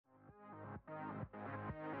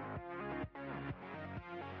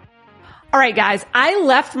All right, guys, I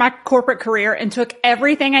left my corporate career and took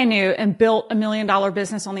everything I knew and built $1 million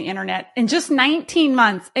business on the internet in just 19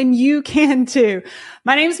 months. And you can too.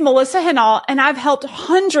 My name is Melissa Hinault, and I've helped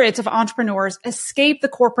hundreds of entrepreneurs escape the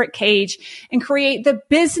corporate cage and create the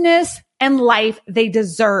business and life they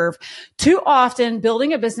deserve. Too often,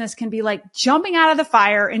 building a business can be like jumping out of the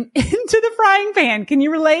fire and into the frying pan. Can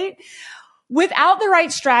you relate? Without the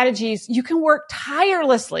right strategies, you can work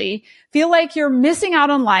tirelessly, feel like you're missing out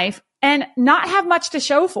on life, and not have much to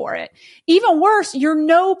show for it. Even worse, you're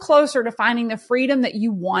no closer to finding the freedom that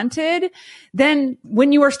you wanted than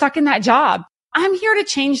when you were stuck in that job. I'm here to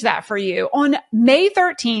change that for you. On May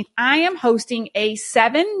 13th, I am hosting a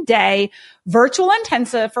 7-day virtual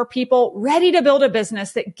intensive for people ready to build a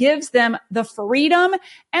business that gives them the freedom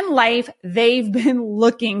and life they've been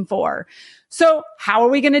looking for. So how are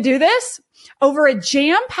we going to do this? Over a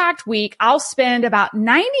jam-packed week, I'll spend about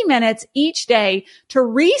 90 minutes each day to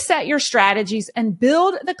reset your strategies and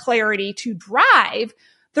build the clarity to drive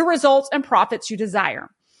the results and profits you desire.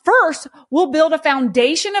 First, we'll build a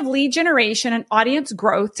foundation of lead generation and audience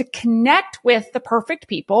growth to connect with the perfect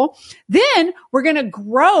people. Then we're going to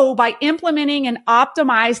grow by implementing an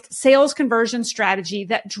optimized sales conversion strategy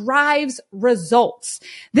that drives results.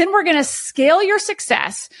 Then we're going to scale your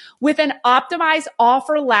success with an optimized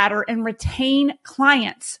offer ladder and retain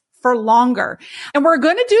clients for longer. And we're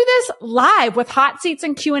going to do this live with hot seats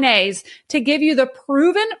and Q&As to give you the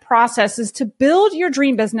proven processes to build your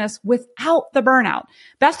dream business without the burnout.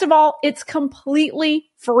 Best of all, it's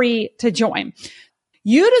completely free to join.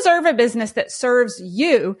 You deserve a business that serves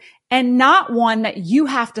you and not one that you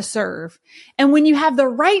have to serve. And when you have the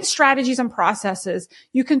right strategies and processes,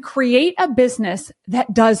 you can create a business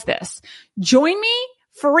that does this. Join me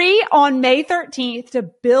free on May 13th to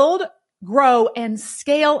build, grow, and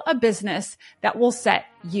scale a business that will set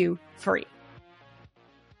you free.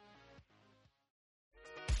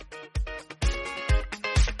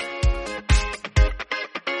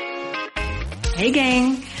 Hey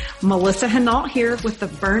gang, Melissa Hinault here with the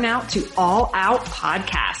Burnout to All Out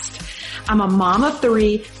podcast. I'm a mom of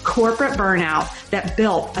 3 corporate burnout that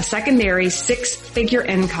built a secondary 6-figure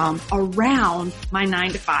income around my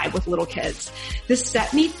 9-to-5 with little kids. This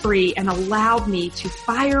set me free and allowed me to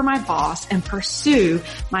fire my boss and pursue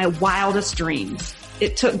my wildest dreams.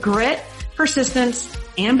 It took grit, persistence,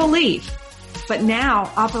 and belief. But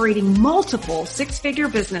now, operating multiple 6-figure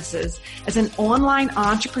businesses as an online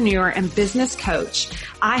entrepreneur and business coach,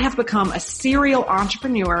 I have become a serial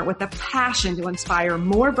entrepreneur with a passion to inspire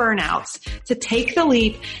more burnouts to take the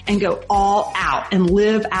leap and go all out and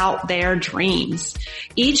live out their dreams.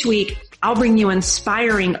 Each week, I'll bring you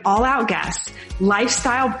inspiring all-out guests,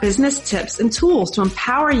 lifestyle business tips, and tools to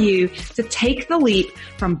empower you to take the leap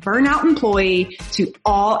from burnout employee to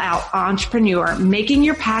all-out entrepreneur, making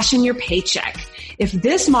your passion your paycheck. If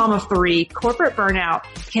this mom of 3 corporate burnout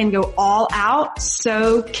can go all out,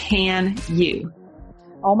 so can you.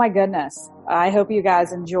 Oh my goodness. I hope you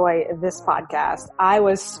guys enjoy this podcast. I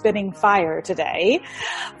was spitting fire today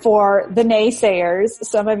for the naysayers.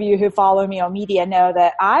 Some of you who follow me on media know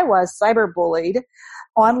that I was cyberbullied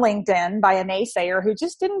on LinkedIn by a naysayer who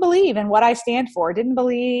just didn't believe in what I stand for, didn't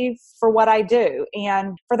believe for what I do.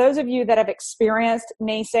 And for those of you that have experienced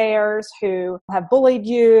naysayers who have bullied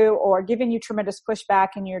you or given you tremendous pushback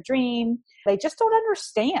in your dream, they just don't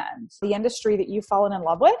understand the industry that you've fallen in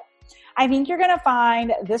love with. I think you're going to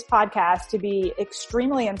find this podcast to be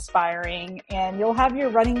extremely inspiring, and you'll have your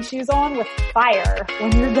running shoes on with fire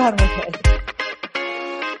when you're done with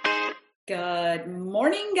it. Good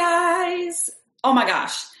morning, guys. Oh my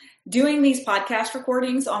gosh. Doing these podcast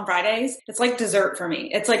recordings on Fridays, it's like dessert for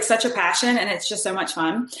me. It's like such a passion and it's just so much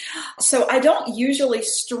fun. So I don't usually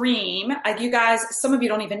stream. You guys, some of you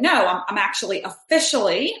don't even know, I'm actually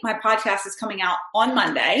officially, my podcast is coming out on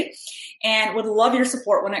Monday and would love your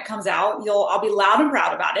support when it comes out. I'll be loud and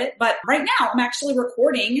proud about it. But right now I'm actually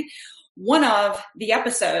recording one of the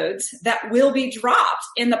episodes that will be dropped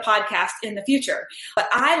in the podcast in the future. But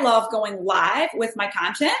I love going live with my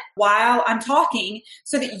content while I'm talking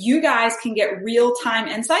so that you guys can get real-time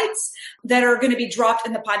insights that are going to be dropped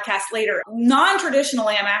in the podcast later.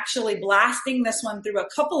 Non-traditionally, I'm actually blasting this one through a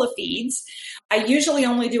couple of feeds. I usually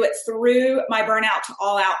only do it through my Burnout to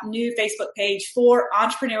All Out new Facebook page for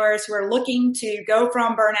entrepreneurs who are looking to go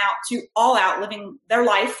from burnout to all out, living their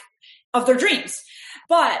life of their dreams.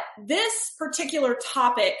 But this particular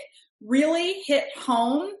topic really hit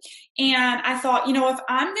home. And I thought, if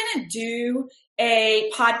I'm going to do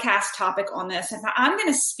a podcast topic on this, if I'm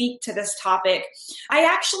going to speak to this topic, I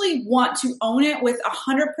actually want to own it with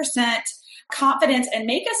 100% confidence and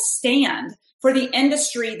make a stand for the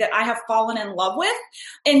industry that I have fallen in love with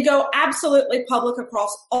and go absolutely public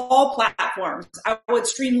across all platforms. I would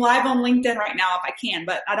stream live on LinkedIn right now if I can,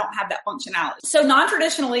 but I don't have that functionality. So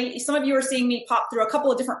non-traditionally, some of you are seeing me pop through a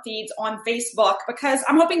couple of different feeds on Facebook because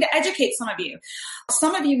I'm hoping to educate some of you.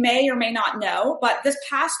 Some of you may or may not know, but this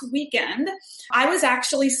past weekend, I was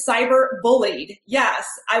actually cyber bullied. Yes,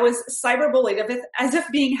 I was cyber bullied, as if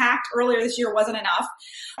being hacked earlier this year wasn't enough.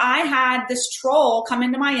 I had this troll come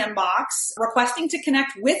into my inbox requesting to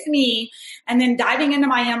connect with me and then diving into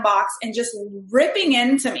my inbox and just ripping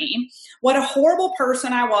into me what a horrible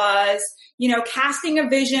person I was, casting a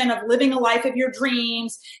vision of living a life of your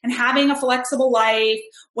dreams and having a flexible life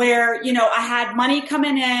where, I had money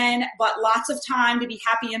coming in, but lots of time to be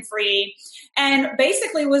happy and free. And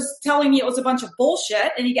basically was telling me it was a bunch of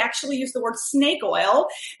bullshit. And he actually used the word snake oil.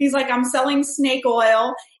 He's like, I'm selling snake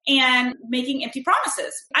oil and making empty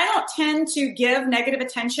promises. I don't tend to give negative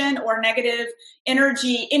attention or negative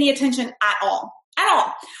energy any attention at all.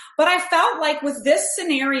 But I felt like with this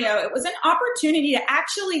scenario, it was an opportunity to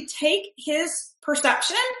actually take his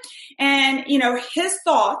perception and, his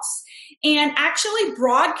thoughts and actually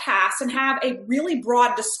broadcast and have a really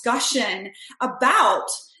broad discussion about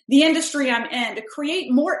the industry I'm in, to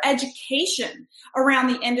create more education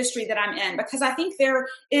around the industry that I'm in, because I think there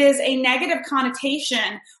is a negative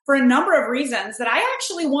connotation for a number of reasons that I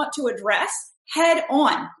actually want to address head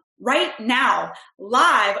on right now,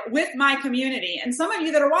 live with my community. And some of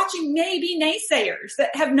you that are watching may be naysayers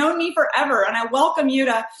that have known me forever. And I welcome you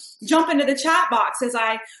to jump into the chat box as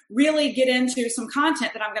I really get into some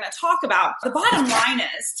content that I'm going to talk about. The bottom line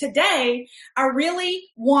is today, I really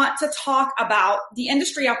want to talk about the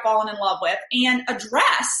industry I've fallen in love with and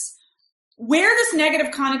address where this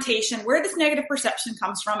negative connotation, where this negative perception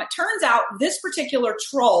comes from. It turns out this particular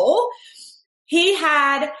troll, he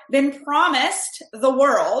had been promised the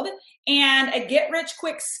world and a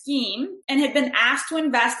get-rich-quick scheme and had been asked to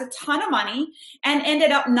invest a ton of money and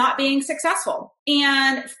ended up not being successful.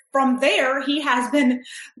 And from there, he has been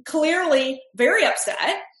clearly very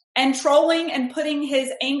upset and trolling and putting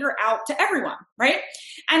his anger out to everyone, right?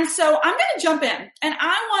 And so I'm going to jump in and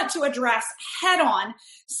I want to address head-on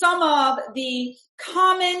some of the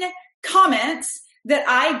common comments that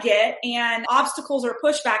I get and obstacles or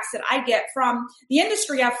pushbacks that I get from the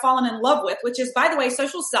industry I've fallen in love with, which is, by the way,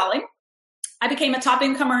 social selling. I became a top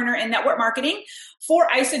income earner in network marketing for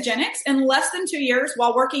Isogenics in less than 2 years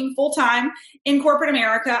while working full time in corporate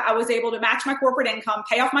America. I was able to match my corporate income,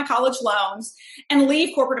 pay off my college loans, and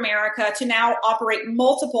leave corporate America to now operate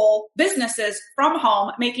multiple businesses from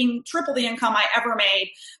home, making triple the income I ever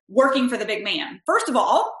made working for the big man. First of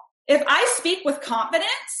all, if I speak with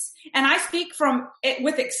confidence, and I speak from it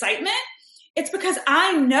with excitement, it's because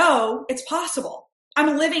I know it's possible.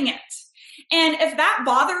 I'm living it. And if that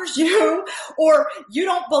bothers you, or you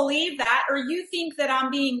don't believe that, or you think that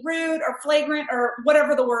I'm being rude or flagrant or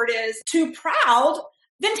whatever the word is, too proud,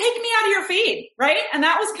 then take me out of your feed, right? And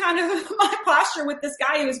that was kind of my posture with this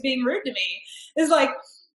guy who was being rude to me. Is like,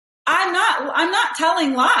 I'm not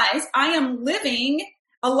telling lies. I am living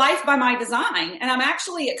a life by my design. And I'm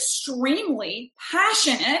actually extremely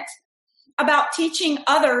passionate about teaching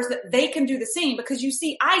others that they can do the same. Because you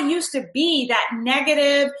see, I used to be that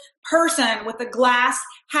negative person with the glass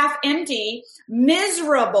half empty,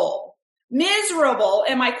 miserable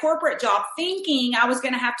in my corporate job, thinking I was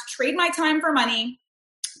going to have to trade my time for money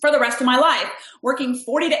for the rest of my life, working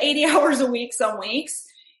 40 to 80 hours a week some weeks,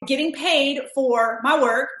 getting paid for my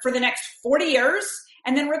work for the next 40 years,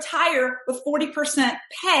 and then retire with 40%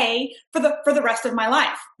 pay for the rest of my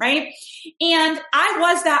life, right? And I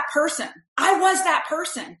was that person.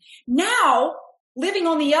 Now, living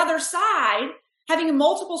on the other side, having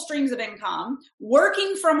multiple streams of income,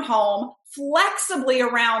 working from home, flexibly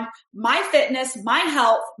around my fitness, my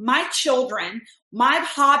health, my children, my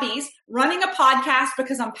hobbies, running a podcast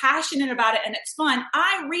because I'm passionate about it and it's fun.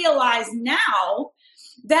 I realize now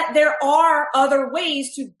that there are other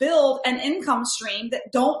ways to build an income stream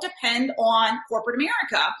that don't depend on corporate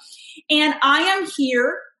America. And I am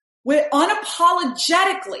here with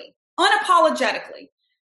unapologetically,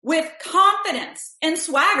 with confidence and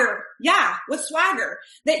swagger. Yeah, with swagger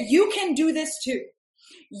that you can do this too.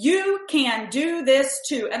 You can do this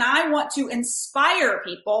too. And I want to inspire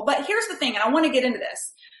people. But here's the thing, and I want to get into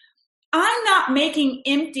this. I'm not making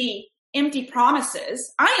empty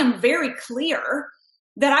promises. I am very clear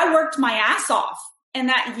that I worked my ass off in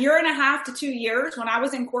that 1.5 to 2 years when I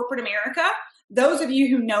was in corporate America. Those of you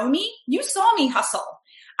who know me, you saw me hustle.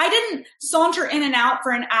 I didn't saunter in and out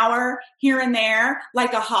for an hour here and there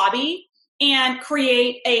like a hobby and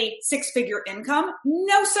create a 6-figure income.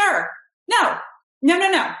 No, sir. No.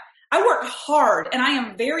 I work hard, and I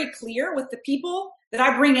am very clear with the people that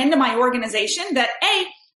I bring into my organization that A,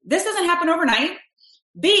 this doesn't happen overnight.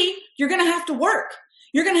 B, you're going to have to work.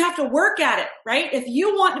 You're going to have to work at it, right? If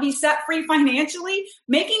you want to be set free financially,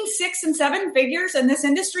 making 6 and 7 figures in this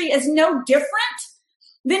industry is no different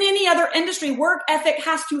than any other industry. Work ethic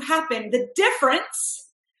has to happen. The difference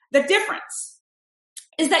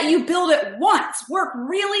is that you build it once. Work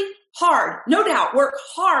really hard. No doubt, work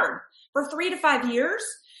hard for 3 to 5 years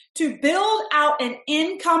to build out an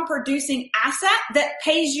income producing asset that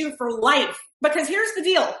pays you for life. Because here's the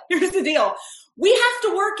deal. We have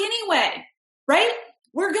to work anyway, right?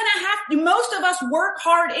 We're going to have to, most of us work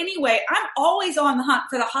hard anyway. I'm always on the hunt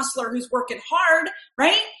for the hustler who's working hard,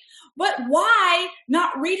 right? But why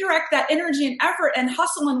not redirect that energy and effort and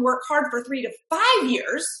hustle and work hard for 3 to 5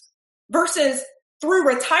 years versus through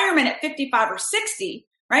retirement at 55 or 60,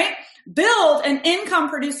 right? Build an income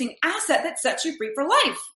producing asset that sets you free for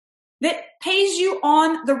life, that pays you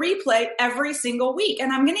on the replay every single week.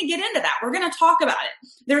 And I'm going to get into that. We're going to talk about it.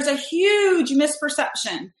 There's a huge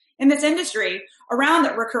misperception in this industry around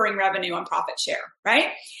the recurring revenue and profit share, right?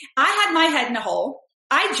 I had my head in a hole.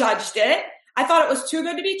 I judged it. I thought it was too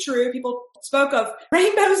good to be true. People spoke of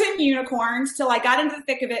rainbows and unicorns till I got into the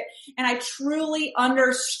thick of it. And I truly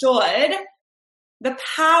understood the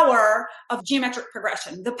power of geometric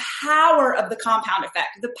progression, the power of the compound effect,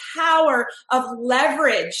 the power of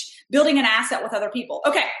leverage, building an asset with other people.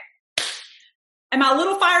 Okay. Am I a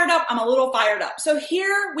little fired up? I'm a little fired up. So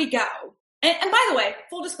here we go. And by the way,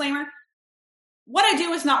 full disclaimer, what I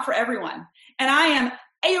do is not for everyone. And I am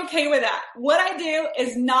A-okay with that. What I do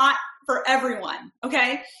is not for everyone.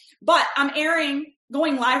 Okay. But I'm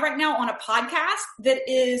going live right now on a podcast that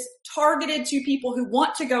is targeted to people who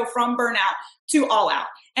want to go from burnout to all out.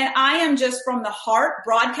 And I am just from the heart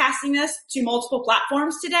broadcasting this to multiple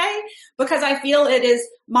platforms today because I feel it is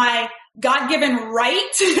my God-given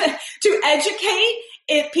right to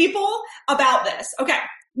educate people about this. Okay.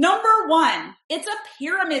 Number 1, it's a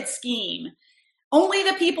pyramid scheme. Only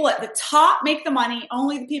the people at the top make the money.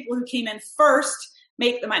 Only the people who came in first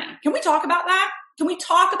make the money. Can we talk about that? Can we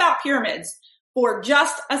talk about pyramids for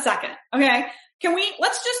just a second? Okay.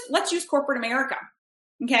 Let's use corporate America.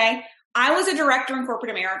 Okay. I was a director in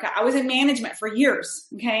corporate America. I was in management for years.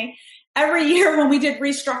 Okay. Every year when we did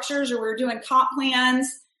restructures or we were doing comp plans,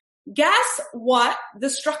 guess what the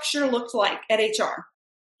structure looked like at HR?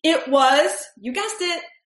 It was, you guessed it,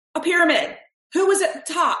 a pyramid. Who was at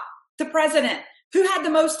the top? The president. Who had the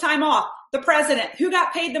most time off? The president. Who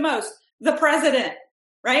got paid the most? The president,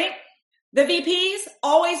 right? The VPs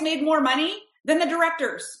always made more money than the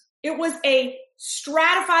directors. It was a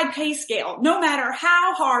stratified pay scale. No matter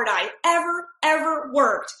how hard I ever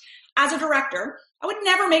worked as a director, I would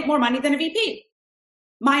never make more money than a VP.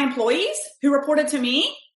 My employees who reported to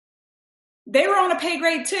me, they were on a pay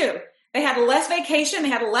grade too. They had less vacation. They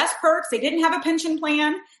had less perks. They didn't have a pension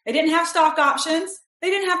plan. They didn't have stock options. They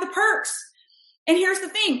didn't have the perks. And here's the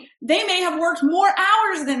thing. They may have worked more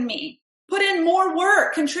hours than me, put in more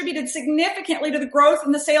work, contributed significantly to the growth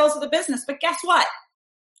and the sales of the business. But guess what?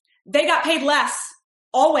 They got paid less.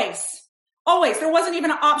 Always. There wasn't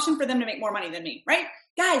even an option for them to make more money than me, right?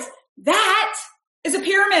 Guys, that is a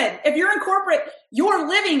pyramid. If you're in corporate, you're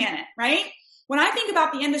living in it, right? When I think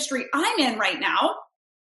about the industry I'm in right now,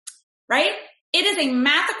 right? It is a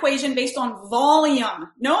math equation based on volume.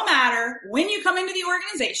 No matter when you come into the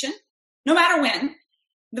organization, no matter when,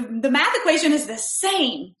 the math equation is the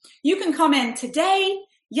same. You can come in today,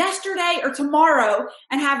 yesterday, or tomorrow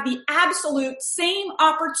and have the absolute same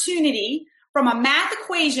opportunity from a math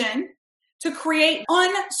equation to create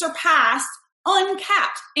unsurpassed,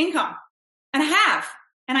 uncapped income. And I have,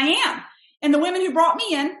 and I am. And the women who brought me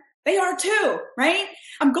in, they are too, right?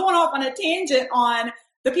 I'm going off on a tangent on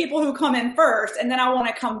the people who come in first, and then I want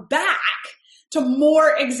to come back to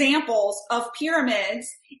more examples of pyramids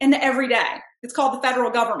in the everyday. It's called the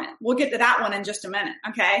federal government. We'll get to that one in just a minute,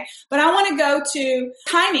 okay? But I want to go to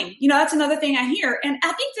timing. That's another thing I hear. And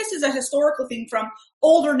I think this is a historical thing from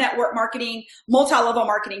older network marketing, multi-level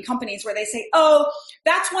marketing companies where they say, oh,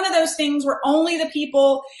 that's one of those things where only the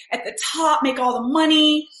people at the top make all the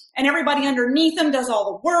money and everybody underneath them does all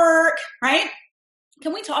the work, right?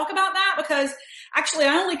 Can we talk about that? Because actually,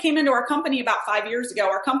 I only came into our company about 5 years ago.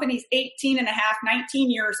 Our company's 18 and a half, 19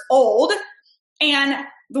 years old. And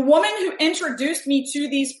the woman who introduced me to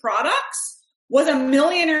these products was a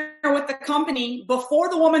millionaire with the company before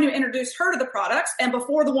the woman who introduced her to the products and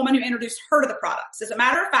before the woman who introduced her to the products. As a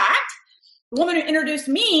matter of fact, the woman who introduced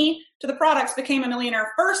me to the products became a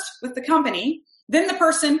millionaire first with the company. Then the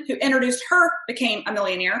person who introduced her became a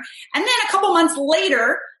millionaire. And then a couple months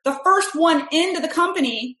later, the first one into the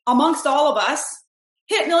company amongst all of us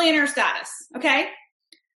hit millionaire status. Okay.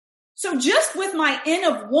 So just with my N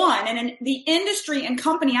of one and in the industry and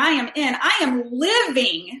company I am in, I am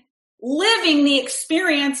living the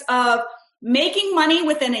experience of making money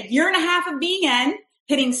within a year and a half of being in,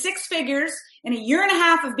 hitting six figures in a year and a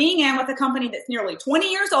half of being in with a company that's nearly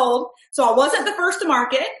 20 years old. So I wasn't the first to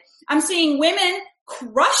market. I'm seeing women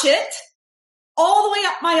crush it all the way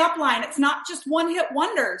up my upline. It's not just one hit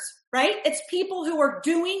wonders, right? It's people who are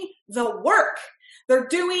doing the work. They're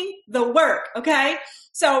doing the work. Okay.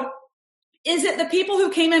 So is it the people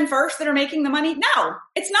who came in first that are making the money? No,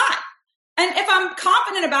 it's not. And if I'm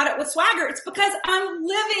confident about it with swagger, it's because I'm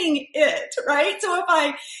living it, right? So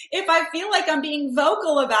if I feel like I'm being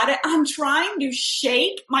vocal about it, I'm trying to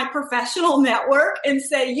shake my professional network and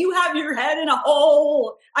say, you have your head in a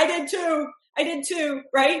hole. I did too,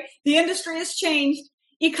 right? The industry has changed.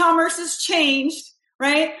 E-commerce has changed,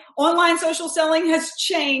 right? Online social selling has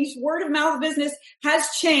changed. Word of mouth business has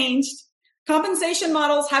changed. Compensation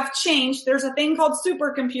models have changed. There's a thing called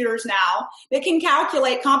supercomputers now that can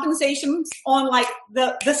calculate compensations on like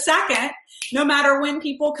the second, no matter when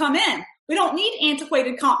people come in. We don't need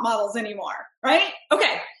antiquated comp models anymore, right?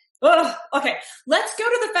 Okay. Okay. Let's go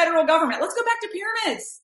to the federal government. Let's go back to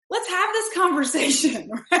pyramids. Let's have this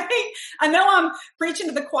conversation, right? I know I'm preaching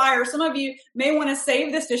to the choir. Some of you may want to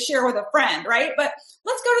save this to share with a friend, right? But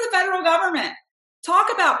let's go to the federal government. Talk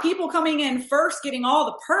about people coming in first, getting all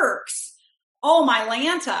the perks. Oh, my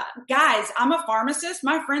Lanta. Guys, I'm a pharmacist.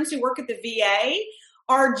 My friends who work at the VA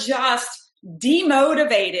are just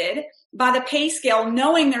demotivated by the pay scale,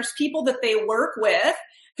 knowing there's people that they work with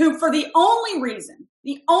who for the only reason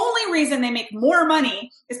they make more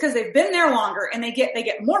money is because they've been there longer and they get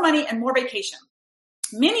more money and more vacation.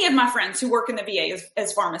 Many of my friends who work in the VA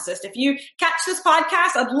as pharmacists, if you catch this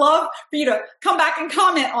podcast, I'd love for you to come back and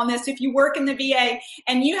comment on this. If you work in the VA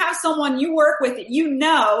and you have someone you work with that you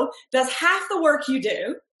know does half the work you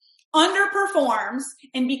do, underperforms,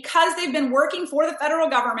 and because they've been working for the federal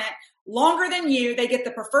government longer than you, they get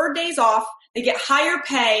the preferred days off, they get higher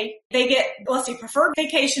pay, they get, preferred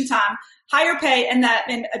vacation time, higher pay, and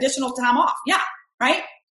additional time off. Yeah, right?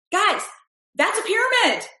 Guys, that's a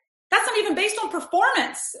pyramid. That's not even based on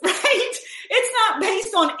performance, right? It's not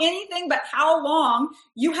based on anything but how long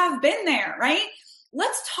you have been there, right?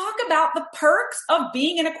 Let's talk about the perks of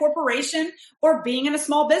being in a corporation or being in a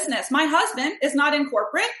small business. My husband is not in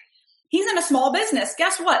corporate. He's in a small business.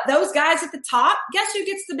 Guess what? Those guys at the top, guess who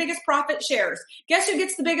gets the biggest profit shares? Guess who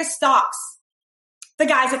gets the biggest stocks? The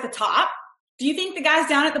guys at the top. Do you think the guys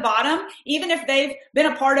down at the bottom, even if they've been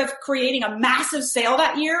a part of creating a massive sale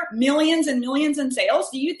that year, millions and millions in sales,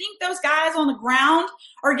 do you think those guys on the ground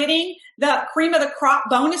are getting the cream of the crop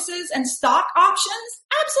bonuses and stock options?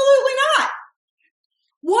 Absolutely not.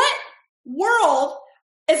 What world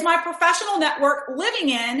is my professional network living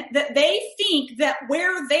in that they think that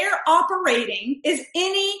where they're operating is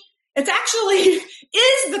it's actually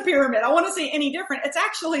is the pyramid. I want to say any different. It's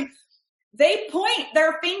actually, they point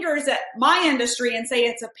their fingers at my industry and say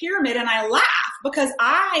it's a pyramid, and I laugh because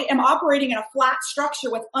I am operating in a flat structure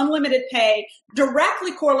with unlimited pay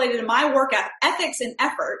directly correlated to my work ethics and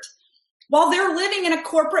effort, while they're living in a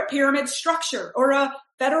corporate pyramid structure or a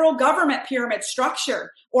federal government pyramid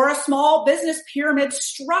structure or a small business pyramid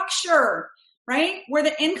structure, right? Where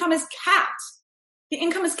the income is capped. The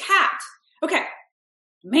income is capped. Okay.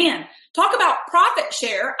 Man, talk about profit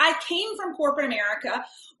share. I came from corporate America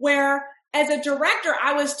where as a director,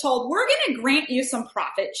 I was told, we're going to grant you some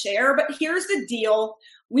profit share, but here's the deal.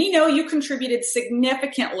 We know you contributed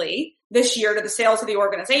significantly this year to the sales of the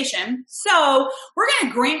organization. So we're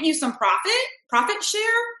going to grant you some profit share,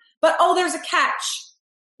 but there's a catch.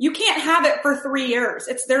 You can't have it for 3 years.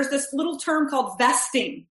 There's this little term called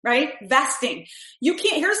vesting, right? Vesting. You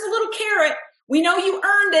can't, here's the little carrot. We know you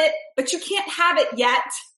earned it, but you can't have it yet.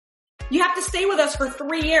 You have to stay with us for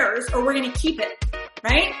 3 years or we're going to keep it,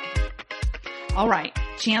 right? All right.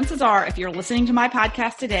 Chances are, if you're listening to my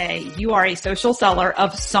podcast today, you are a social seller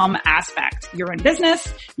of some aspect. You're in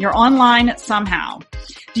business, you're online somehow.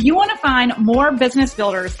 Do you want to find more business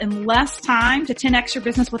builders in less time to 10x your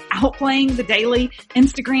business without playing the daily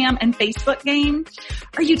Instagram and Facebook game?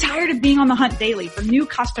 Are you tired of being on the hunt daily for new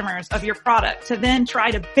customers of your product to then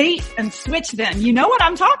try to bait and switch them? You know what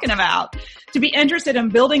I'm talking about. To be interested in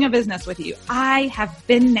building a business with you. I have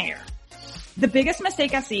been there. The biggest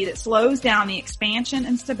mistake I see that slows down the expansion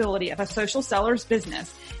and stability of a social seller's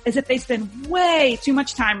business is that they spend way too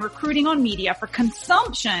much time recruiting on media for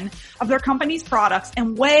consumption of their company's products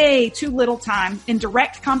and way too little time in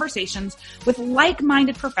direct conversations with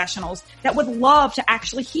like-minded professionals that would love to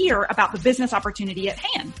actually hear about the business opportunity at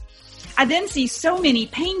hand. I then see so many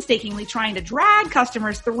painstakingly trying to drag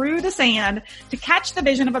customers through the sand to catch the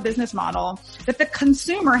vision of a business model that the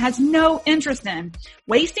consumer has no interest in,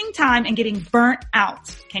 wasting time and getting burnt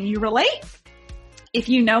out. Can you relate? If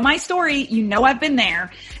you know my story, you know I've been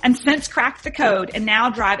there and since cracked the code and now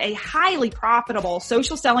drive a highly profitable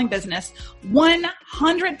social selling business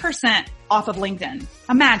 100% off of LinkedIn.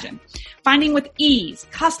 Imagine finding with ease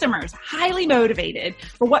customers highly motivated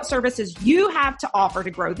for what services you have to offer to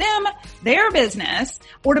grow them, their business,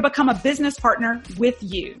 or to become a business partner with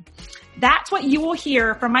you. That's what you will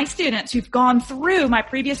hear from my students who've gone through my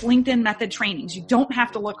previous LinkedIn method trainings. You don't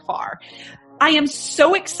have to look far. I am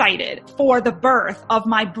so excited for the birth of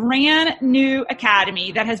my brand new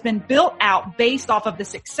academy that has been built out based off of the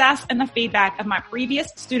success and the feedback of my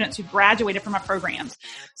previous students who graduated from my programs.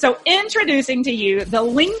 So introducing to you the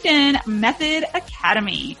LinkedIn Method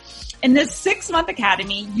Academy. In this 6-month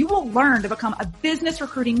academy, you will learn to become a business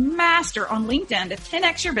recruiting master on LinkedIn to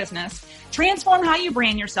 10x your business, transform how you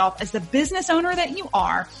brand yourself as the business owner that you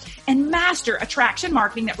are, and master attraction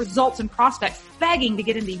marketing that results in prospects begging to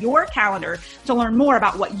get into your calendar to learn more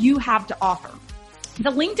about what you have to offer. The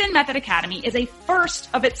LinkedIn Method Academy is a first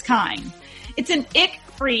of its kind. It's an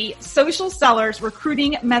ick-free social sellers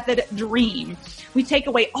recruiting method dream. We take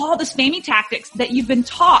away all the spammy tactics that you've been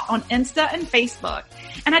taught on Insta and Facebook.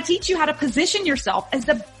 And I teach you how to position yourself as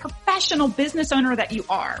the professional business owner that you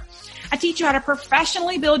are. I teach you how to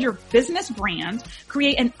professionally build your business brand,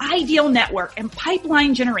 create an ideal network and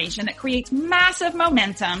pipeline generation that creates massive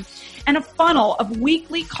momentum, and a funnel of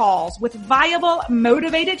weekly calls with viable,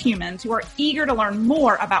 motivated humans who are eager to learn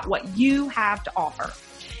more about what you have to offer.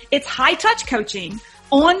 It's high-touch coaching,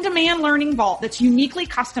 on-demand learning vault that's uniquely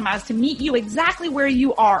customized to meet you exactly where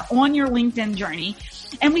you are on your LinkedIn journey.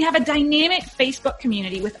 And we have a dynamic Facebook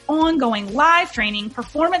community with ongoing live training,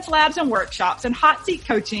 performance labs and workshops, and hot seat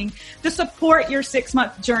coaching to support your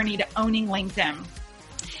 6-month journey to owning LinkedIn.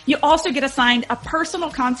 You also get assigned a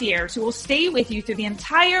personal concierge who will stay with you through the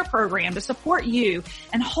entire program to support you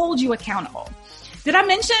and hold you accountable. Did I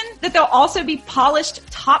mention that there'll also be polished,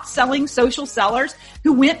 top-selling social sellers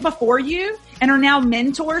who went before you and are now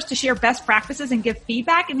mentors to share best practices and give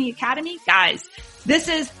feedback in the academy? Guys, this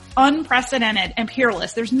is unprecedented and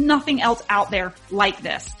peerless. There's nothing else out there like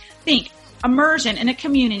this. Think immersion in a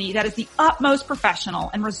community that is the utmost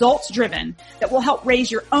professional and results-driven that will help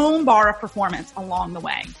raise your own bar of performance along the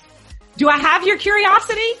way. Do I have your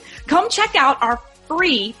curiosity? Come check out our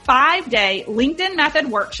free 5-day LinkedIn Method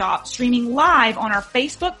workshop streaming live on our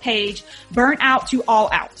Facebook page, Burnt Out to All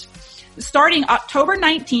Out. Starting October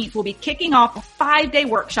 19th, we'll be kicking off a 5-day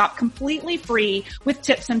workshop completely free with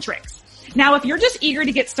tips and tricks. Now, if you're just eager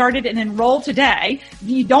to get started and enroll today,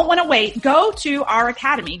 you don't want to wait, go to our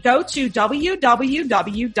academy. Go to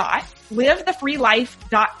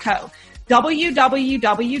www.livethefreelife.co.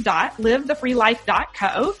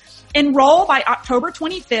 www.livethefreelife.co. Enroll by October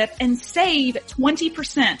 25th and save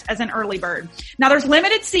 20% as an early bird. Now there's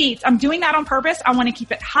limited seats. I'm doing that on purpose. I want to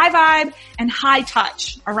keep it high vibe and high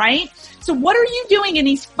touch. All right. So what are you doing in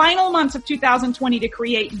these final months of 2020 to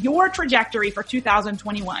create your trajectory for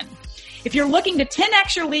 2021? If you're looking to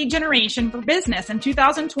 10x your lead generation for business in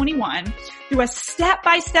 2021 through a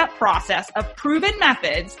step-by-step process of proven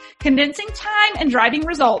methods, condensing time and driving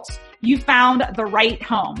results, you found the right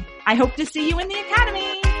home. I hope to see you in the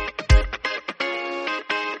academy.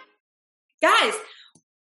 Guys,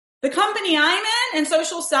 the company I'm in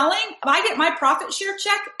social selling, I get my profit share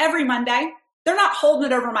check every Monday. They're not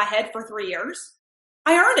holding it over my head for 3 years.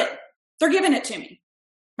 I earned it. They're giving it to me.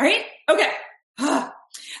 Right? Okay.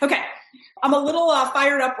 Okay. I'm a little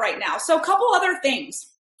fired up right now. So a couple other things.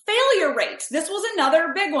 Failure rates. This was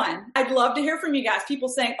another big one. I'd love to hear from you guys. People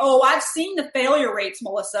saying, oh, I've seen the failure rates,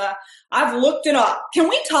 Melissa. I've looked it up. Can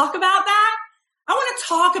we talk about that? I want to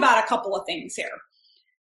talk about a couple of things here.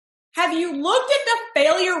 Have you looked at the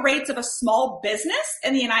failure rates of a small business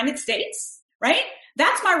in the United States? Right?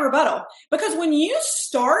 That's my rebuttal. Because when you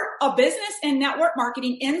start a business in network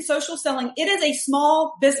marketing, in social selling, it is a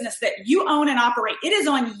small business that you own and operate. It is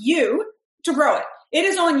on you to grow it. It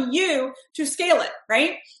is on you to scale it,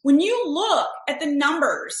 right? When you look at the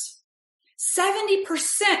numbers, 70%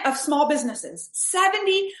 of small businesses,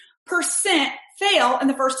 70% fail in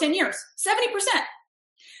the first 10 years. 70%.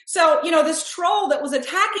 So, this troll that was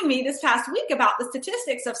attacking me this past week about the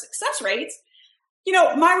statistics of success rates,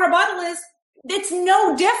 my rebuttal is, It's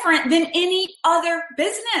no different than any other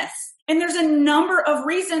business. And there's a number of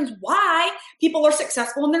reasons why people are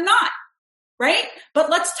successful and they're not, right? But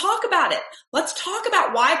let's talk about it. Let's talk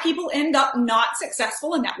about why people end up not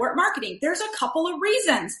successful in network marketing. There's a couple of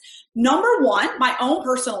reasons. Number one, my own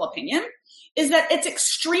personal opinion, is that it's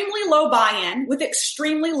extremely low buy-in with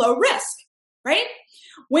extremely low risk, right?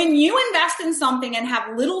 When you invest in something and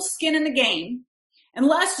have little skin in the game,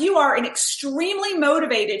 unless you are an extremely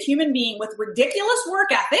motivated human being with ridiculous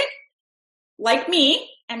work ethic, like me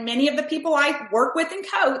and many of the people I work with and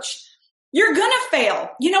coach, you're going to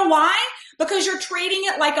fail. You know why? Because you're treating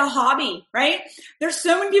it like a hobby, right? There's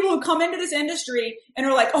so many people who come into this industry and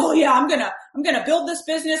are like, oh yeah, I'm going to build this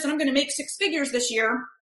business and I'm going to make 6 figures this year.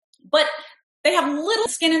 But they have little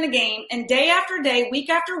skin in the game, and day after day,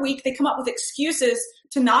 week after week, they come up with excuses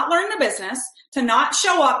to not learn the business, to not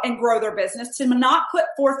show up and grow their business, to not put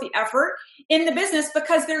forth the effort in the business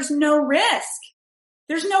because there's no risk.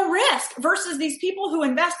 There's no risk versus these people who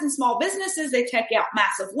invest in small businesses. They take out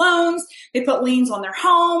massive loans. They put liens on their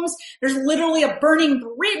homes. There's literally a burning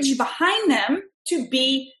bridge behind them to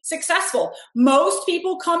be successful. Most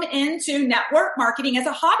people come into network marketing as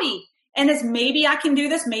a hobby and as maybe I can do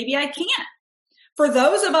this, maybe I can't. For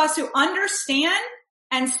those of us who understand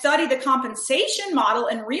and study the compensation model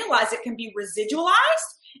and realize it can be residualized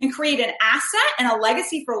and create an asset and a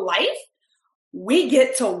legacy for life, we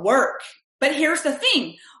get to work. But here's the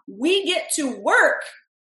thing. We get to work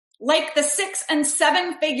like the 6 and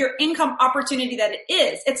 7 figure income opportunity that it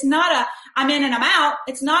is. It's not a, I'm in and I'm out.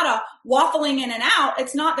 It's not a waffling in and out.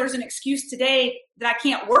 It's not, there's an excuse today that I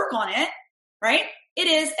can't work on it, right? It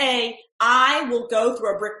is I will go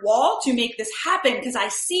through a brick wall to make this happen because I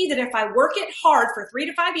see that if I work it hard for 3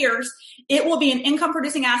 to 5 years, it will be an income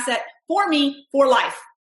producing asset for me for life,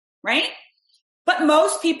 right? But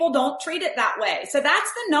most people don't treat it that way. So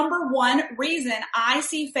that's the number one reason I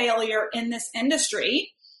see failure in this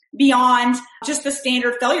industry beyond just the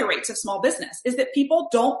standard failure rates of small business is that people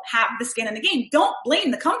don't have the skin in the game. Don't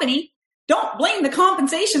blame the company. Don't blame the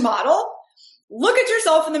compensation model. Look at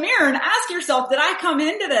yourself in the mirror and ask yourself, did I come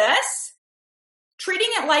into this treating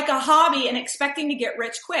it like a hobby and expecting to get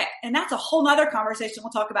rich quick? And that's a whole nother conversation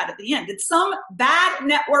we'll talk about at the end. Did some bad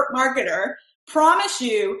network marketer promise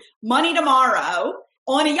you money tomorrow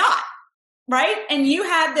on a yacht, right? And you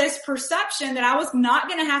had this perception that I was not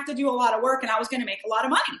going to have to do a lot of work and I was going to make a lot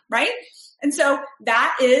of money, right? And so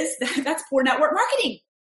that's poor network marketing,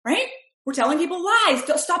 right? We're telling people lies.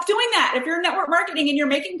 Don't stop doing that. If you're in network marketing and you're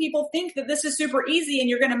making people think that this is super easy and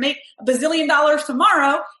you're going to make $1 bazillion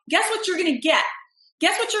tomorrow, guess what you're going to get?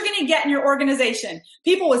 Guess what you're going to get in your organization?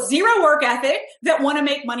 People with zero work ethic that want to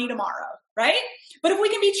make money tomorrow, right? But if we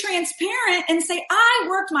can be transparent and say, I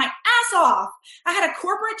worked my ass off. I had a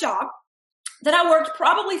corporate job that I worked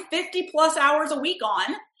probably 50 plus hours a week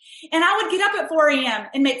on, and I would get up at 4 a.m.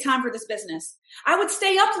 and make time for this business. I would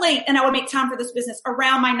stay up late and I would make time for this business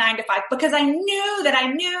around my 9 to 5 because I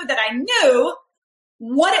knew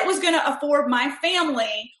what it was going to afford my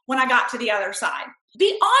family when I got to the other side.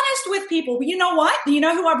 Be honest with people. You know what? You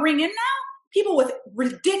know who I bring in now? People with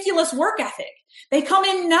ridiculous work ethic. They come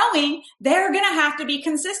in knowing they're going to have to be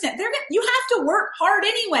consistent. You have to work hard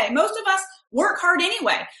anyway. Most of us work hard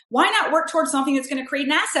anyway. Why not work towards something that's going to create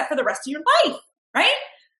an asset for the rest of your life, right?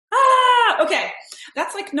 Okay.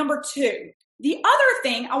 That's like number 2. The other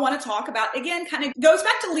thing I want to talk about, again, kind of goes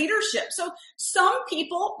back to leadership. So some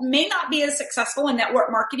people may not be as successful in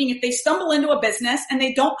network marketing if they stumble into a business and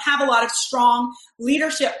they don't have a lot of strong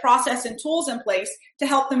leadership process and tools in place to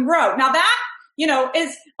help them grow. Now that,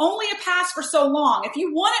 is only a pass for so long. If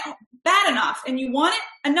you want it bad enough and you want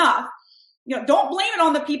it enough, don't blame it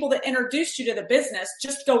on the people that introduced you to the business.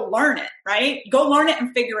 Just go learn it, right? Go learn it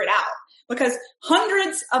and figure it out because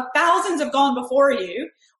hundreds of thousands have gone before you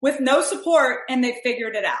with no support and they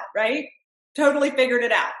figured it out, right? Totally figured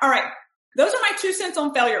it out. All right. Those are my 2 cents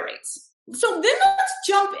on failure rates. So then let's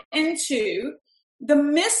jump into the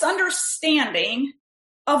misunderstanding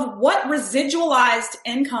of what residualized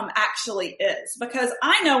income actually is. Because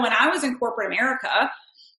I know when I was in corporate America,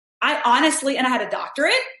 I honestly, and I had a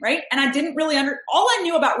doctorate, right? And I didn't really all I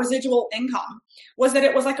knew about residual income was that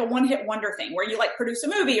it was like a one-hit wonder thing where you like produce a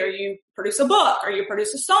movie or you produce a book or you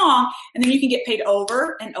produce a song and then you can get paid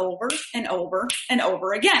over and over and over and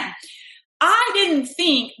over again. I didn't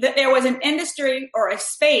think that there was an industry or a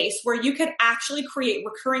space where you could actually create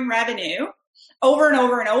recurring revenue over and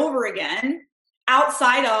over and over again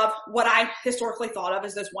outside of what I historically thought of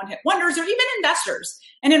as those one-hit wonders or even investors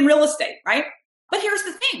and in real estate, right? But here's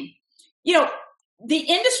the thing, the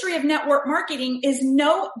industry of network marketing is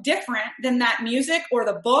no different than that music or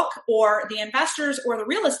the book or the investors or the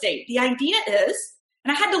real estate. The idea is,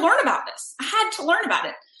 and I had to learn about this. I had to learn about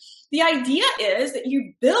it. The idea is that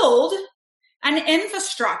you build an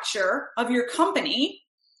infrastructure of your company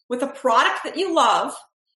with a product that you love,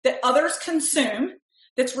 that others consume,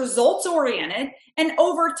 that's results oriented. And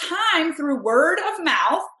over time, through word of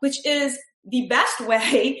mouth, which is the best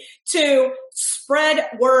way to spread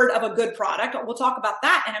word of a good product. We'll talk about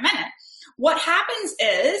that in a minute. What happens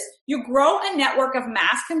is you grow a network of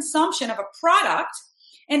mass consumption of a product.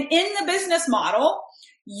 And in the business model,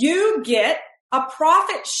 you get a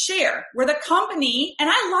profit share where the company, and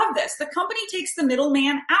I love this, the company takes the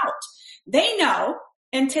middleman out. They know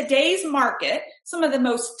in today's market, some of the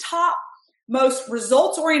most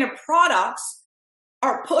results-oriented products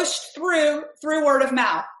are pushed through word of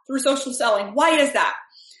mouth, through social selling. Why is that?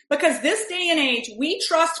 Because this day and age, we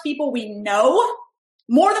trust people we know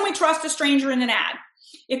more than we trust a stranger in an ad.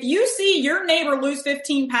 If you see your neighbor lose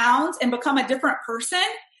 15 pounds and become a different person,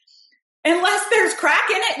 unless there's crack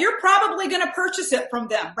in it, you're probably going to purchase it from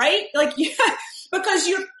them, right? Because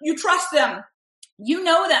you trust them. You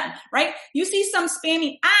know them, right? You see some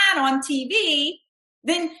spammy ad on TV,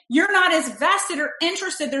 then you're not as vested or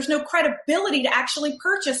interested. There's no credibility to actually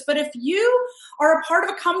purchase. But if you are a part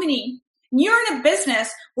of a company, you're in a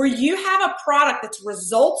business where you have a product that's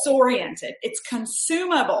results oriented, it's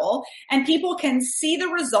consumable, and people can see the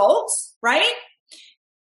results, right?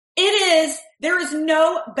 There is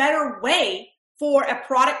no better way for a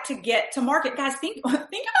product to get to market. Guys, think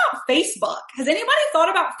about Facebook. Has anybody thought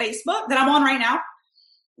about Facebook that I'm on right now?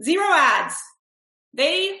 0 ads.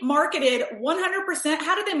 They marketed 100%.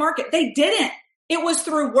 How did they market? They didn't. It was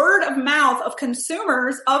through word of mouth of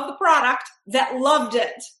consumers of the product that loved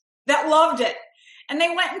it. And they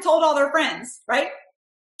went and told all their friends, right?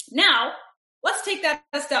 Now, let's take that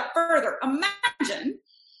a step further. Imagine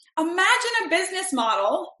a business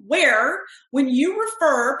model where when you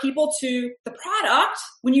refer people to the product,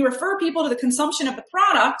 when you refer people to the consumption of the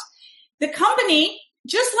product, the company,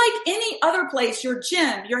 just like any other place, your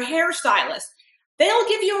gym, your hairstylist, they'll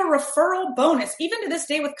give you a referral bonus. Even to this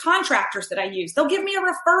day with contractors that I use, they'll give me a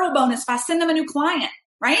referral bonus if I send them a new client,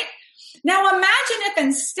 right? Now imagine if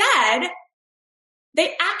instead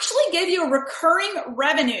they actually give you a recurring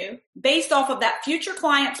revenue based off of that future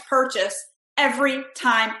client's purchase every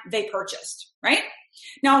time they purchased, right?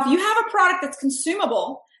 Now, if you have a product that's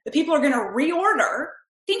consumable that people are going to reorder,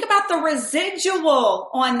 think about the residual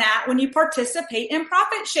on that when you participate in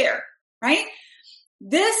profit share, right?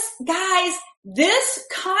 This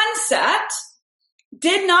concept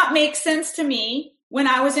did not make sense to me when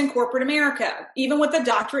I was in corporate America. Even with a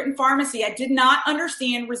doctorate in pharmacy, I did not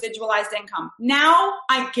understand residualized income. Now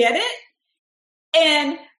I get it,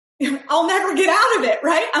 and I'll never get out of it,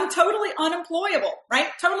 right? I'm totally unemployable, right?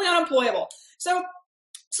 Totally unemployable. So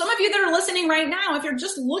some of you that are listening right now, if you're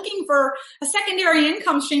just looking for a secondary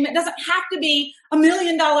income stream, it doesn't have to be $1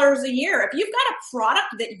 million a year. If you've got a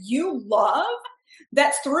product that you love,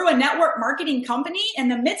 that's through a network marketing company in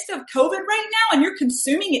the midst of COVID right now, and you're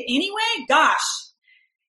consuming it anyway, gosh,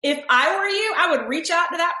 if I were you, I would reach out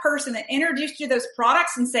to that person that introduced you to those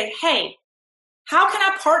products and say, hey, how can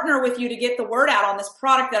I partner with you to get the word out on this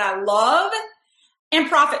product that I love and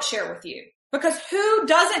profit share with you? Because who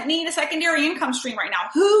doesn't need a secondary income stream right now?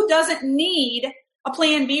 Who doesn't need a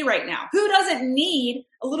plan B right now? Who doesn't need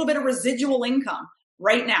a little bit of residual income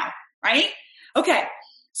right now, right? Okay,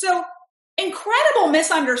 so incredible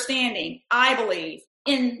misunderstanding, I believe,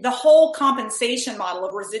 in the whole compensation model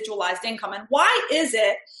of residualized income. And why is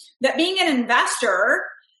it that being an investor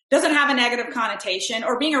doesn't have a negative connotation,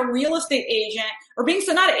 or being a real estate agent, or being,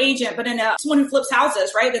 so not an agent, but someone who flips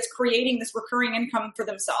houses, right? That's creating this recurring income for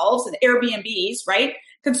themselves, and Airbnbs, right?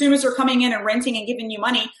 Consumers are coming in and renting and giving you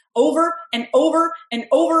money over and over and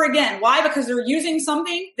over again. Why? Because they're using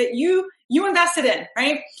something that you invested in,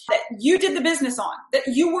 right? That you did the business on, that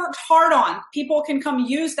you worked hard on. People can come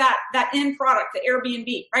use that end product, the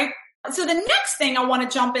Airbnb, right? So the next thing I want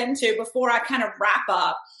to jump into before I kind of wrap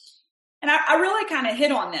up, and I really kind of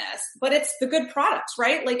hit on this, but it's the good products,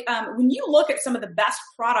 right? Like when you look at some of the best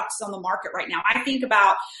products on the market right now, I think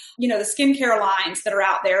about, the skincare lines that are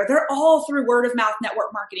out there. They're all through word of mouth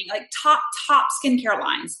network marketing, like top skincare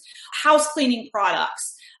lines, house cleaning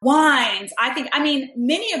products, wines.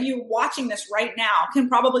 Many of you watching this right now can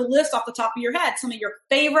probably list off the top of your head some of your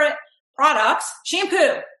favorite products,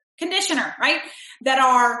 shampoo, conditioner, right? That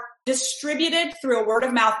are distributed through a word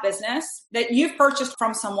of mouth business that you've purchased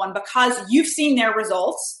from someone because you've seen their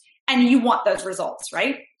results and you want those results,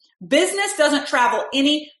 right? Business doesn't travel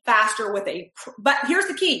any faster but here's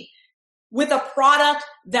the key. with a product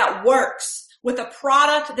that works, with a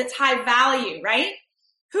product that's high value, right?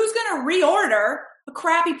 Who's going to reorder a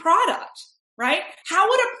crappy product, right? How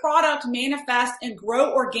would a product manifest and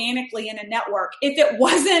grow organically in a network if it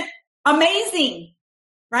wasn't amazing,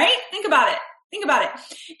 right? Think about it. Think about it.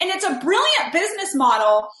 And it's a brilliant business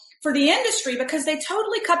model for the industry because they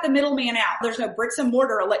totally cut the middleman out. There's no bricks and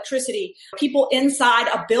mortar, electricity, people inside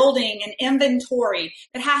a building, an inventory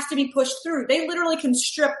that has to be pushed through. They literally can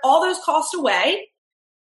strip all those costs away,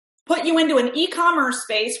 put you into an e-commerce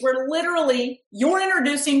space where literally you're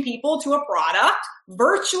introducing people to a product,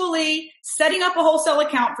 virtually setting up a wholesale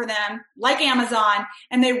account for them like Amazon,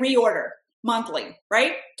 and they reorder monthly,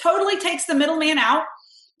 right? Totally takes the middleman out.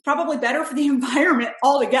 Probably better for the environment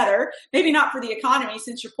altogether. Maybe not for the economy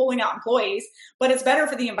since you're pulling out employees, but it's better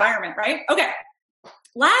for the environment, right? Okay.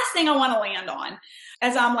 Last thing I want to land on,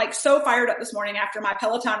 as I'm like so fired up this morning after my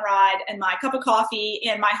Peloton ride and my cup of coffee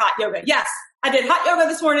and my hot yoga. Yes, I did hot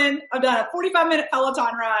yoga this morning. I've done a 45-minute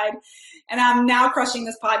Peloton ride and I'm now crushing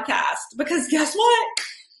this podcast because guess what?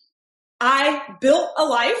 I built a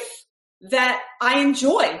life that I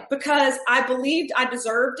enjoy because I believed I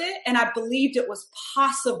deserved it and I believed it was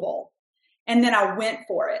possible. And then I went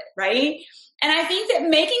for it, right? And I think that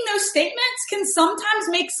making those statements can sometimes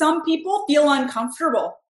make some people feel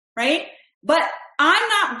uncomfortable, right? But I'm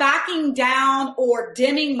not backing down or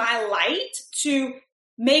dimming my light to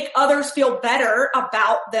make others feel better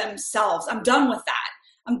about themselves. I'm done with that.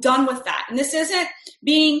 I'm done with that. And this isn't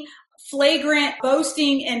being flagrant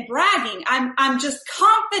boasting and bragging. I'm just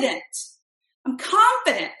confident. I'm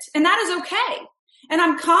confident, and that is okay. And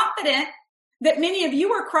I'm confident that many of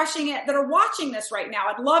you are crushing it that are watching this right now.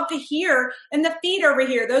 I'd love to hear in the feed over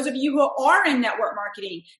here, those of you who are in network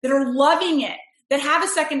marketing that are loving it, that have a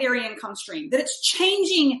secondary income stream, that it's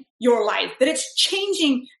changing your life, that it's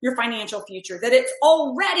changing your financial future, that it's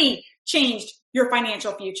already changed your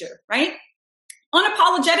financial future, right?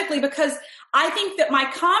 Unapologetically, because I think that my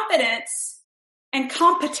confidence and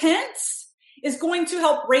competence is going to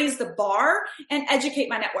help raise the bar and educate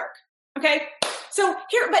my network. Okay. So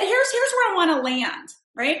here's where I want to land,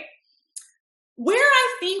 right? Where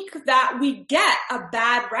I think that we get a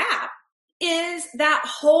bad rap is that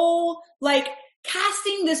whole, like,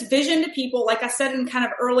 casting this vision to people, like I said in kind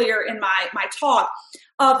of earlier in my talk,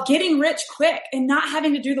 of getting rich quick and not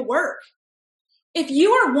having to do the work. If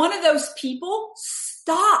you are one of those people,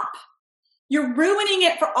 stop. You're ruining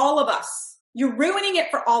it for all of us. You're ruining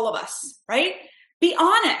it for all of us, right? Be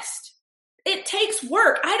honest. It takes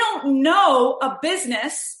work. I don't know a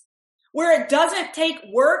business where it doesn't take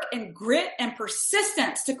work and grit and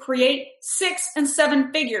persistence to create 6 and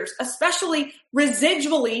 7 figures, especially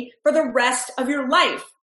residually for the rest of your life.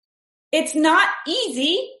 It's not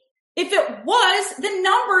easy. If it was, the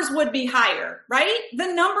numbers would be higher, right?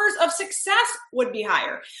 The numbers of success would be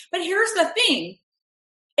higher. But here's the thing.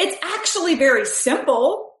 It's actually very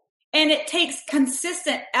simple. And it takes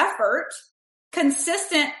consistent effort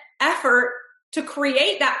to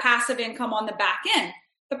create that passive income on the back end.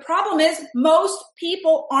 The problem is most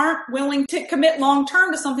people aren't willing to commit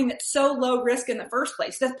long-term to something that's so low risk in the first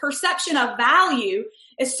place. The perception of value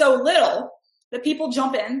is so little that people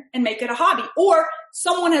jump in and make it a hobby. Or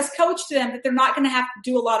someone has coached them that they're not going to have to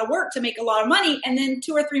do a lot of work to make a lot of money. And then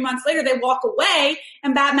 2 or 3 months later, they walk away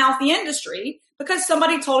and badmouth the industry because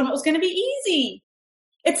somebody told them it was going to be easy.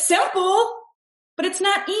 It's simple, but it's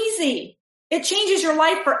not easy. It changes your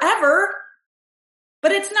life forever,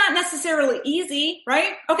 but it's not necessarily easy,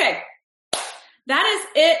 right? Okay. That is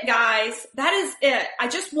it, guys. That is it. I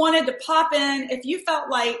just wanted to pop in. If you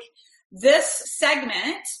felt like this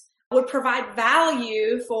segment would provide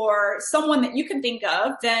value for someone that you can think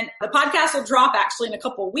of, then the podcast will drop actually in a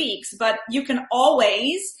couple of weeks, but you can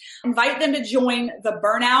always invite them to join the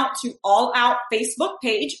Burnout to All Out Facebook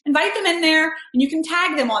page. Invite them in there and you can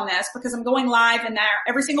tag them on this because I'm going live in there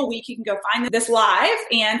every single week. You can go find this live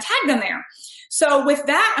and tag them there. So with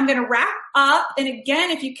that, I'm going to wrap up. And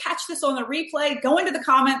again, if you catch this on the replay, go into the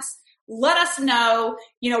comments. Let us know,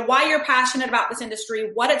 why you're passionate about this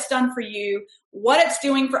industry, what it's done for you, what it's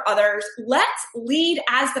doing for others. Let's lead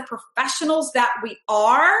as the professionals that we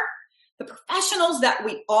are.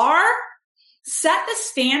 Set the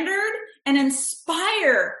standard and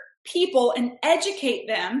inspire people and educate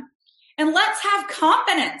them. And let's have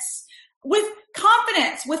confidence, with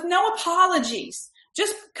no apologies,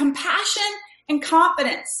 just compassion and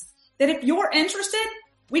confidence that if you're interested,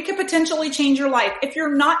 we could potentially change your life. If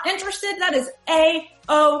you're not interested, that is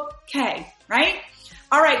A-OK, right?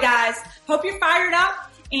 All right, guys. Hope you're fired up,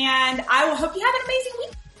 and I will hope you have an amazing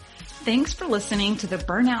week. Thanks for listening to the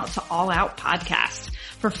Burnout to All Out podcast.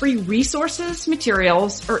 For free resources,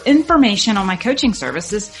 materials, or information on my coaching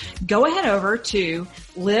services, go ahead over to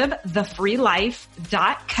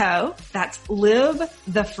livethefreelife.co. That's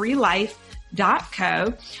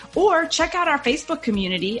livethefreelife.co. Or check out our Facebook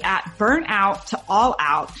community at Burnout to All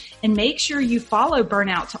Out, and make sure you follow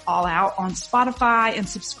Burnout to All Out on Spotify and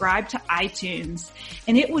subscribe to iTunes.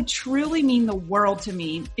 And it would truly mean the world to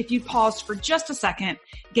me if you paused for just a second,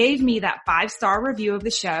 gave me that 5-star review of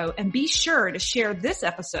the show, and be sure to share this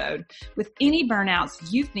episode with any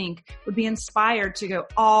burnouts you think would be inspired to go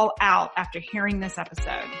all out after hearing this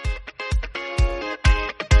episode.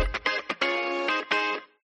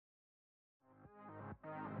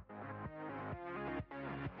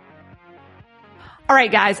 All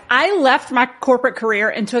right, guys, I left my corporate career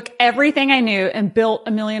and took everything I knew and built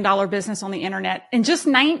 $1 million business on the internet in just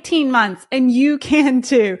 19 months. And you can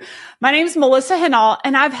too. My name is Melissa Hinault,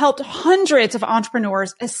 and I've helped hundreds of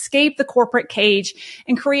entrepreneurs escape the corporate cage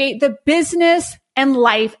and create the business and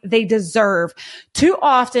life they deserve. Too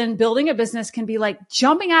often, building a business can be like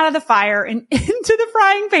jumping out of the fire and into the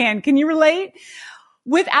frying pan. Can you relate?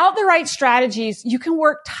 Without the right strategies, you can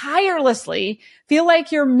work tirelessly, feel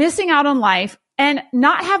like you're missing out on life, and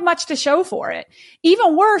not have much to show for it.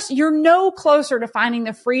 Even worse, you're no closer to finding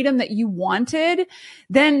the freedom that you wanted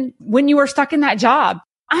than when you were stuck in that job.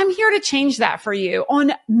 I'm here to change that for you.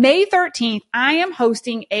 On May 13th, I am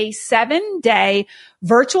hosting a 7-day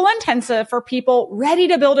virtual intensive for people ready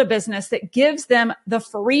to build a business that gives them the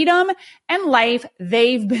freedom and life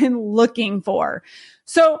they've been looking for.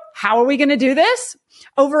 So how are we going to do this?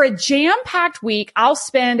 Over a jam-packed week, I'll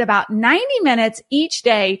spend about 90 minutes each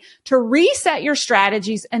day to reset your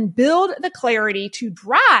strategies and build the clarity to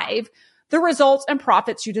drive the results and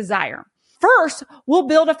profits you desire. First, we'll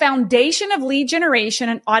build a foundation of lead generation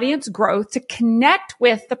and audience growth to connect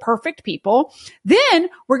with the perfect people. Then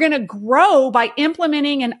we're going to grow by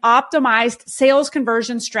implementing an optimized sales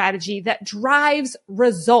conversion strategy that drives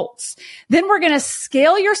results. Then we're going to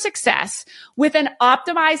scale your success with an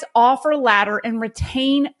optimized offer ladder and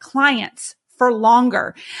retain clients for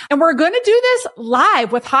longer. And we're going to do this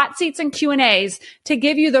live with hot seats and Q&As to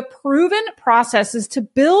give you the proven processes to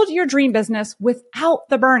build your dream business without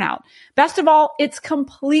the burnout. Best of all, it's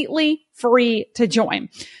completely free to join.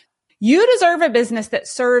 You deserve a business that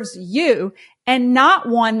serves you and not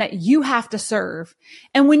one that you have to serve.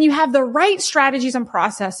 And when you have the right strategies and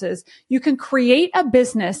processes, you can create a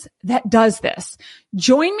business that does this.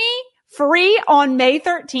 Join me free on May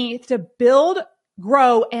 13th to build,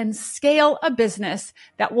 grow, and scale a business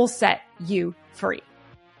that will set you free.